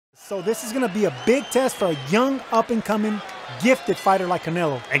So this is going to be a big test for a young, up-and-coming, gifted fighter like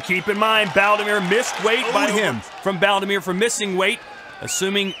Canelo. And keep in mind, Baldomir missed weight by him from Baldomir for missing weight,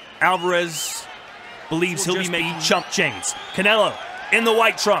 assuming Alvarez believes he'll be making chump change. Canelo in the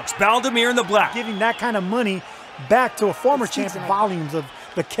white trunks, Baldomir in the black. Giving that kind of money back to a former champion, volumes of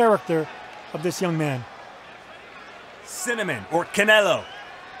the character of this young man. Cinnamon, or Canelo,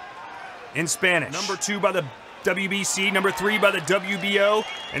 in Spanish. Number 2 by the WBC, number 3 by the WBO,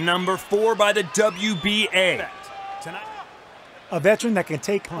 and number 4 by the WBA. Tonight, a veteran that can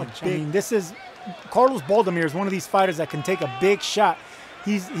take punch. I mean, this is Carlos Baldomir is one of these fighters that can take a big shot.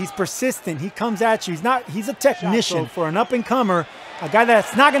 He's persistent. He comes at you. He's a technician. So for an up-and-comer, a guy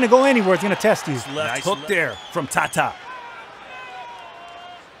that's not going to go anywhere is going to test you. Nice hook there from Tata.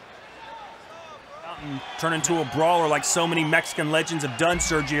 Turn into a brawler like so many Mexican legends have done,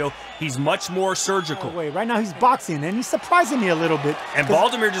 Sergio. He's much more surgical. Oh, wait, right now he's boxing, and he's surprising me a little bit. And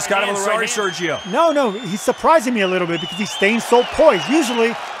Baldomir just got him on the right hand. Sergio. No, he's surprising me a little bit because he's staying so poised.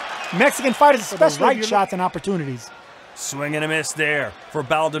 Usually, Mexican fighters, especially right shots and opportunities. Swing and a miss there for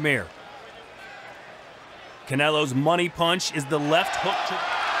Baldomir. Canelo's money punch is the left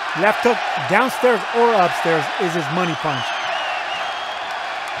hook. Left hook downstairs or upstairs is his money punch.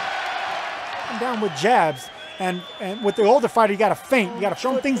 Down with jabs, and with the older fighter, you got to feint. You got to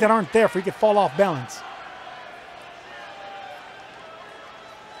show him things that aren't there for he could fall off balance.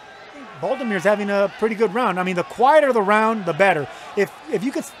 Baldomir's having a pretty good round. I mean, the quieter the round, the better. If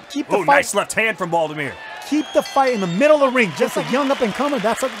you could keep the fight, nice left hand from Baldomir. Keep the fight in the middle of the ring, just a young up-and-comer.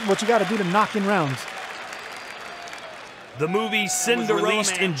 That's what you got to do to knock in rounds. The movie Cinderella,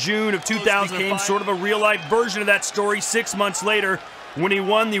 released in June of 2000, became sort of a real-life version of that story 6 months later, when he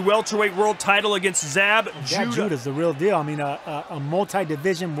won the welterweight world title against Zab Judah. Is the real deal. I mean, a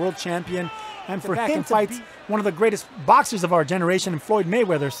multi-division world champion. And for him, fights one of the greatest boxers of our generation, Floyd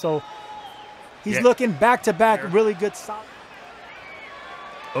Mayweather. So he's looking back-to-back, really good.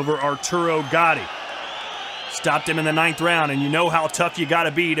 Over Arturo Gatti. Stopped him in the 9th round, and you know how tough you got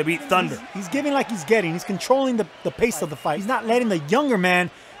to be to beat Thunder. He's giving like he's getting. He's controlling the pace of the fight. He's not letting the younger man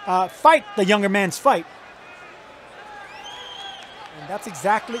fight the younger man's fight.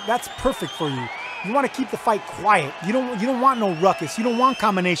 That's perfect for you. You want to keep the fight quiet. You don't want no ruckus. You don't want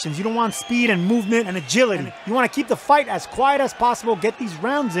combinations. You don't want speed and movement and agility. You want to keep the fight as quiet as possible, get these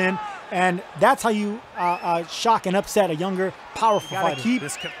rounds in, and that's how you shock and upset a younger, powerful fighter.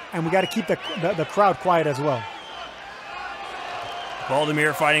 And we got to keep the crowd quiet as well.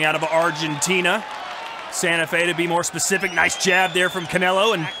 Baldomir fighting out of Argentina. Santa Fe, to be more specific. Nice jab there from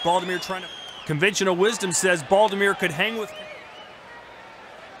Canelo, and Baldomir trying to... Conventional wisdom says Baldomir could hang with...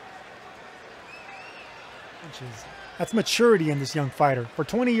 That's maturity in this young fighter. For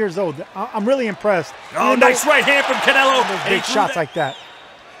 20 years old, I'm really impressed. Oh, nice right hand from Canelo. Those big shots like that.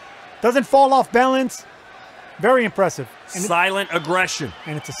 Doesn't fall off balance. Very impressive. And silent aggression.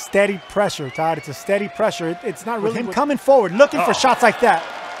 And it's a steady pressure, Todd. It's a steady pressure. It's not really him coming forward, looking for shots like that.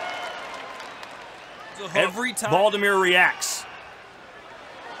 Every time Baldomir reacts,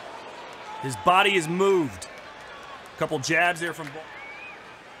 his body is moved. A couple jabs there from Baldomir.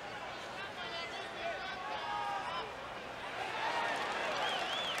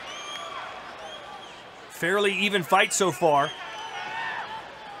 Fairly even fight so far.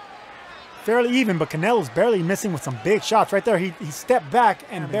 Fairly even, but Canelo's barely missing with some big shots. Right there, he stepped back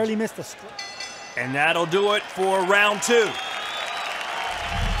and barely missed a strike. And that'll do it for round 2.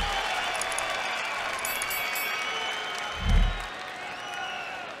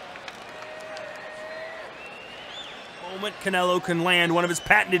 Moment Canelo can land one of his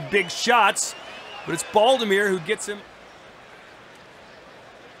patented big shots, but it's Baldomir who gets him.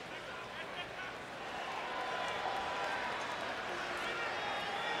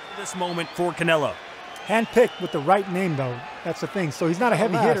 This moment for Canelo. Handpicked with the right name, though. That's the thing. So he's not a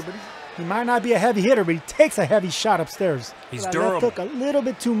heavy hitter, but he might not be a heavy hitter, but he takes a heavy shot upstairs. He's durable. That took a little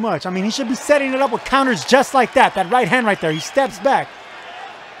bit too much. I mean, he should be setting it up with counters just like that. That right hand right there. He steps back.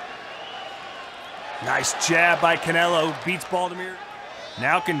 Nice jab by Canelo. Beats Baldomir.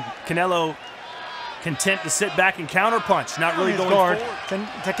 Now can Canelo content to sit back and counterpunch, not really going forward.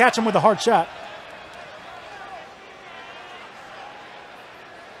 To catch him with a hard shot.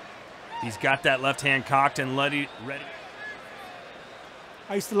 He's got that left hand cocked and ready.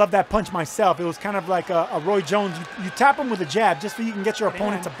 I used to love that punch myself. It was kind of like a Roy Jones. You tap him with a jab just so you can get your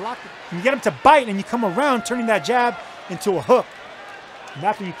opponent to block it. And you get him to bite, and you come around turning that jab into a hook. And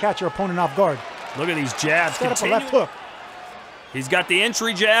that's when you catch your opponent off guard. Look at these jabs. Set up a left hook. He's got the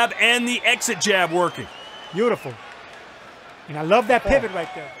entry jab and the exit jab working. Beautiful. And I love that pivot right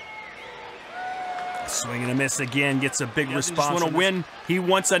there. Swing and a miss again, gets a big response. He doesn't just want to win, he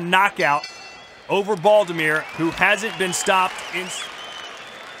wants a knockout over Baldomir, who hasn't been stopped in...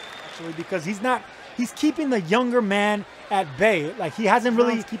 Actually, because he's keeping the younger man at bay. Like, he hasn't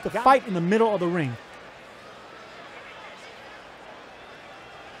really keep the fight in the middle of the ring.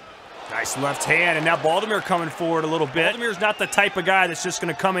 Nice left hand, and now Baldomir coming forward a little bit. Baldomir's not the type of guy that's just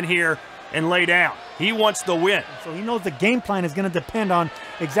going to come in here and lay down. He wants the win. So he knows the game plan is going to depend on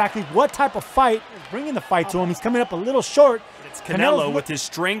exactly what type of fight is bringing the fight to him. He's coming up a little short. It's Canelo with his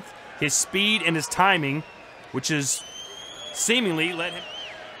strength, his speed, and his timing, which is seemingly let him...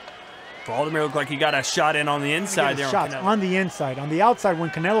 Baldomir looked like he got a shot in on the inside there. On the inside. On the outside, when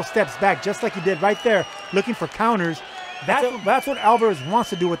Canelo steps back, just like he did right there, looking for counters, that's what Alvarez wants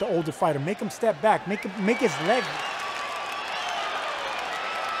to do with the older fighter. Make him step back. Make his leg...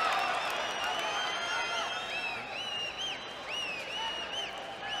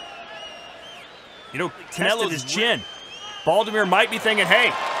 You know, Canelo his chin. Baldomir might be thinking,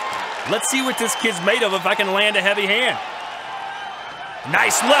 hey, let's see what this kid's made of if I can land a heavy hand.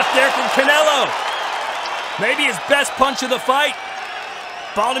 Nice left there from Canelo. Maybe his best punch of the fight.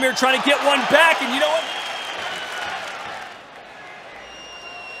 Baldomir trying to get one back, and you know what?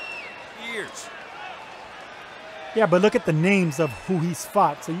 Years. Yeah, but look at the names of who he's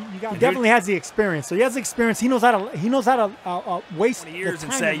fought. So he definitely has the experience. So he has the experience. He knows how to waste 20 years the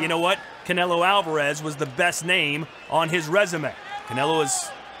and time. say, you know what? Canelo Alvarez was the best name on his resume. Canelo has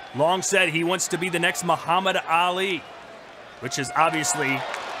long said he wants to be the next Muhammad Ali, which is obviously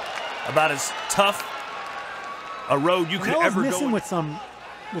about as tough a road you could ever go. He's missing with some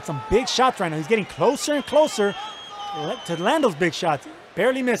big shots right now. He's getting closer and closer to land those big shots.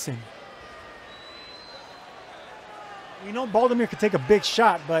 Barely missing. We know Baldomir could take a big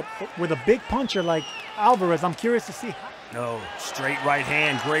shot, but with a big puncher like Alvarez, I'm curious to see how. No, straight right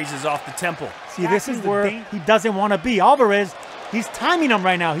hand grazes off the temple. See, this is where he doesn't want to be. Alvarez, he's timing him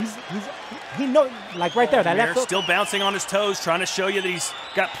right now. He knows, like right there, that left hook. Still bouncing on his toes, trying to show you that he's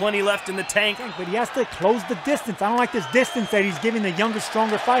got plenty left in the tank. But he has to close the distance. I don't like this distance that he's giving the younger,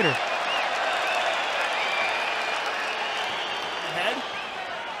 stronger fighter. Head.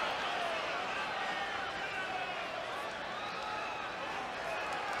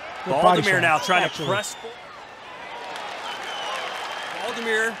 Baldomir now trying to press.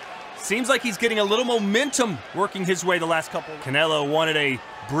 Baldomir seems like he's getting a little momentum working his way the last couple. Canelo wanted a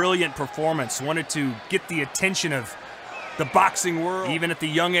brilliant performance, wanted to get the attention of the boxing world, even at the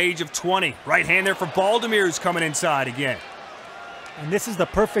young age of 20. Right hand there for Baldomir, who's coming inside again. And this is the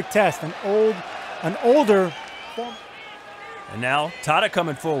perfect test, an older. And now Tata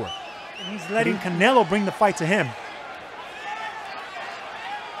coming forward. And he's letting Canelo bring the fight to him.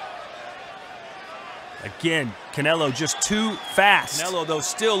 Again, Canelo just too fast. Canelo, though,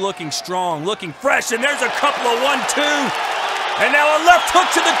 still looking strong, looking fresh, and there's a couple of 1-2. And now a left hook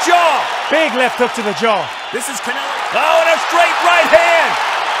to the jaw. Big left hook to the jaw. This is Canelo. Oh, and a straight right hand.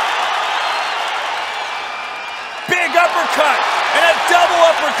 Big uppercut, and a double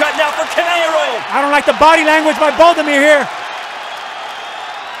uppercut now for Canelo. I don't like the body language by Baldomir here.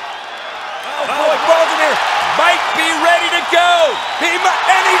 Oh boy, Baldomir might be ready to go.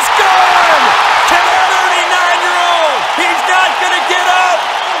 And he's gone.